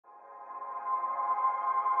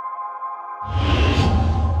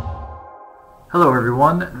Hello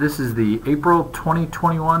everyone, this is the April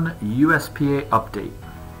 2021 USPA update.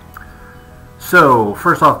 So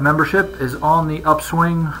first off, membership is on the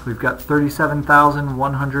upswing. We've got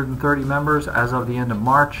 37,130 members as of the end of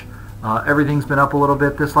March. Everything's been up a little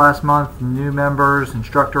bit this last month. New members,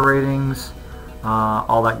 instructor ratings,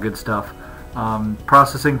 all that good stuff.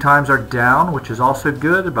 Processing times are down, which is also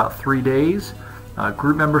good, about 3 days.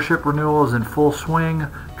 Group membership renewal is in full swing.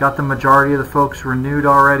 Got the majority of the folks renewed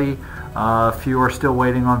already. A few are still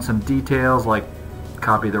waiting on some details like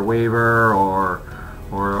copy their waiver or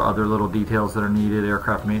other little details that are needed,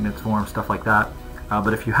 aircraft maintenance forms, stuff like that.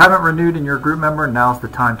 But if you haven't renewed and you're a group member, now's the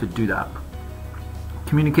time to do that.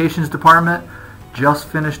 Communications department just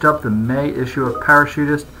finished up the May issue of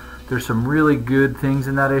Parachutist. There's some really good things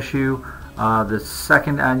in that issue. The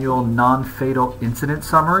second annual non-fatal incident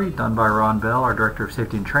summary done by Ron Bell, our Director of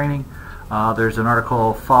Safety and Training. There's an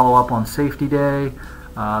article follow-up on Safety Day.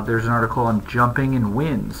 There's an article on Jumping in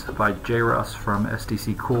Winds by Jay Russ from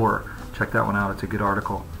SDC Corps. Check that one out, it's a good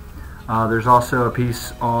article. There's also a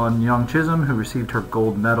piece on Young Chisholm, who received her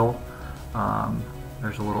gold medal.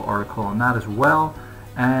 There's a little article on that as well.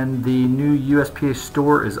 And the new USPA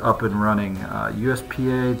store is up and running,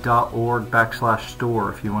 uspa.org/store.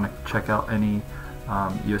 If you want to check out any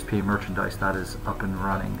USPA merchandise, that is up and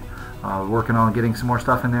running. Working on getting some more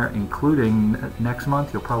stuff in there, including next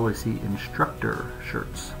month you'll probably see instructor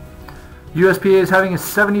shirts. USPA is having its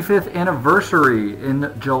 75th anniversary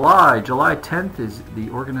in July. July 10th is the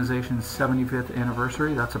organization's 75th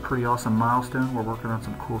anniversary. That's a pretty awesome milestone. We're working on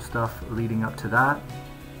some cool stuff leading up to that.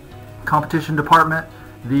 Competition department.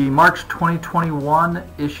 The March 2021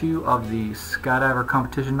 issue of the Skydiver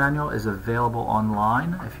Competition Manual is available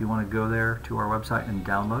online. If you want to go there to our website and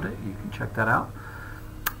download it, you can check that out.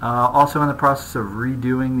 Also in the process of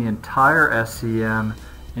redoing the entire SCM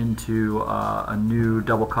into a new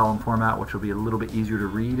double column format, which will be a little bit easier to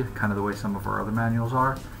read, kind of the way some of our other manuals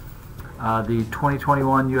are. The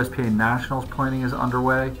 2021 USPA Nationals planning is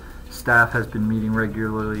underway. Staff has been meeting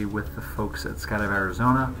regularly with the folks at Skydive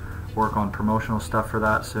Arizona, work on promotional stuff for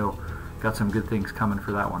that, so got some good things coming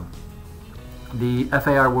for that one. The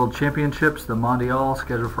FAI World Championships, the Mondial,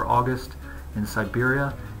 scheduled for August in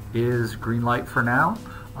Siberia, is green light for now.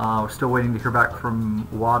 We're still waiting to hear back from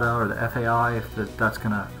WADA or the FAI if that's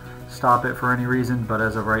going to stop it for any reason, but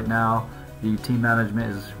as of right now, the team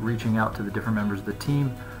management is reaching out to the different members of the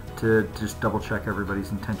team to just double check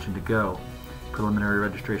everybody's intention to go. Preliminary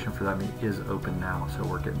registration for that meet is open now, so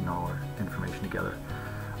we're getting all our information together.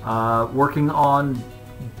 Working on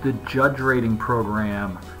the judge rating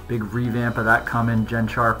program, big revamp of that coming. Jen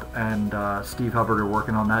Sharp and Steve Hubbard are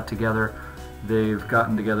working on that together. They've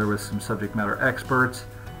gotten together with some subject matter experts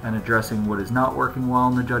and addressing what is not working well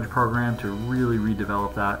in the judge program to really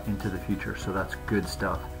redevelop that into the future, so that's good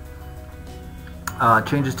stuff.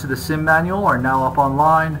 Changes to the sim manual are now up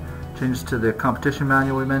online. Changes to the competition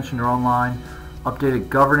manual we mentioned are online. Updated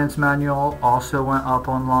governance manual also went up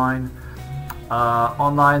online.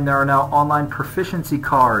 There are now online proficiency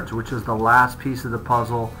cards, which is the last piece of the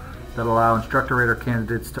puzzle that allow instructor rater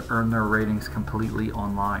candidates to earn their ratings completely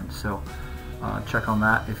online. So check on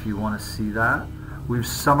that if you want to see that. We've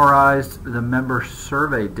summarized the member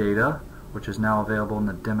survey data, which is now available in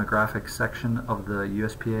the demographics section of the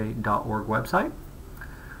USPA.org website.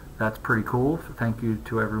 That's pretty cool. Thank you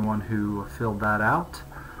to everyone who filled that out.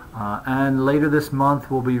 And later this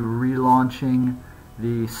month we'll be relaunching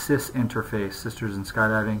the SIS interface, Sisters in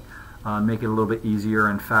Skydiving, make it a little bit easier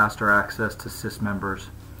and faster access to SIS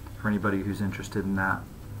members for anybody who's interested in that.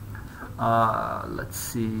 Let's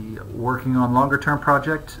see, working on longer term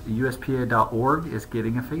project, USPA.org is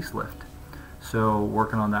getting a facelift. So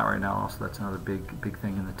working on that right now, so that's another big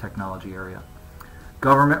thing in the technology area.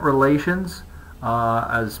 Government relations,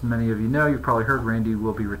 as many of you know, you've probably heard Randy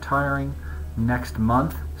will be retiring next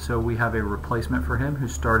month, so we have a replacement for him who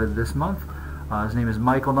started this month. His name is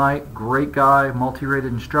Michael Knight, great guy,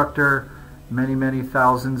 multi-rated instructor, many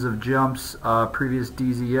thousands of jumps, previous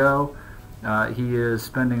DZO. He is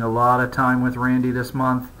spending a lot of time with Randy this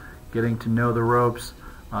month, getting to know the ropes,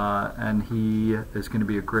 and he is going to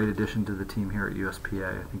be a great addition to the team here at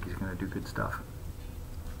USPA. I think he's going to do good stuff.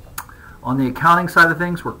 On the accounting side of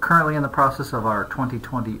things, we're currently in the process of our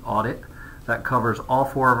 2020 audit. That covers all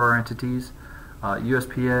 4 of our entities,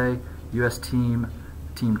 USPA, US Team,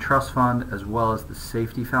 Team Trust Fund, as well as the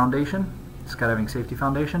Safety Foundation, Skydiving Safety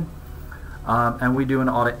Foundation. And we do an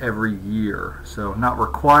audit every year, so not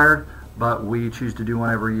required, but we choose to do one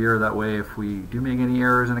every year. That way, if we do make any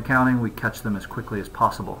errors in accounting, we catch them as quickly as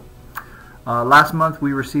possible. Last month,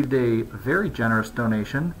 we received a very generous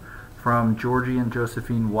donation from Georgie and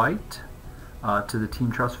Josephine White to the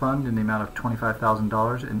Team Trust Fund in the amount of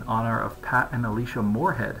 $25,000 in honor of Pat and Alicia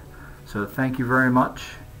Moorhead. So thank you very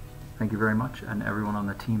much. Thank you very much, and everyone on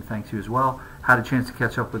the team thanks you as well. Had a chance to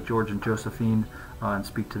catch up with George and Josephine and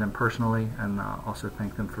speak to them personally, and also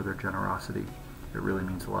thank them for their generosity. It really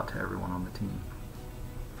means a lot to everyone on the team.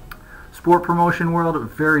 Sport promotion world,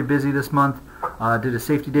 very busy this month. Did a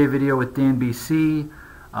safety day video with Dan BC.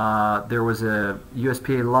 There was a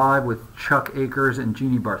USPA Live with Chuck Akers and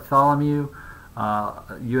Jeannie Bartholomew.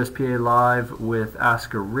 USPA Live with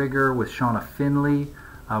Aska Rigger with Shauna Finley.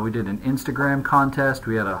 We did an Instagram contest.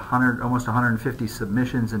 We had almost 150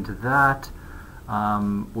 submissions into that.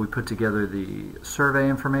 We put together the survey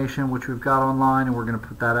information, which we've got online, and we're going to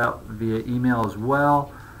put that out via email as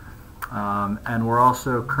well. And we're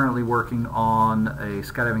also currently working on a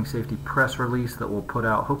skydiving safety press release that we'll put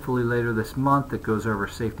out hopefully later this month that goes over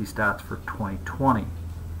safety stats for 2020.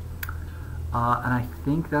 And I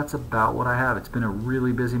think that's about what I have. It's been a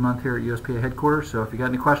really busy month here at USPA headquarters, so if you got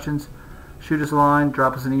any questions, shoot us a line,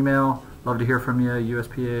 drop us an email. Love to hear from you,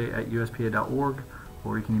 uspa@uspa.org,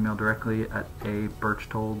 or you can email directly at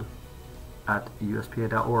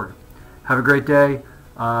berchtold@uspa.org. Have a great day.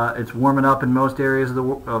 It's warming up in most areas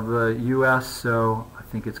of the U.S., so I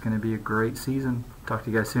think it's going to be a great season. Talk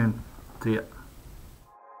to you guys soon. See ya.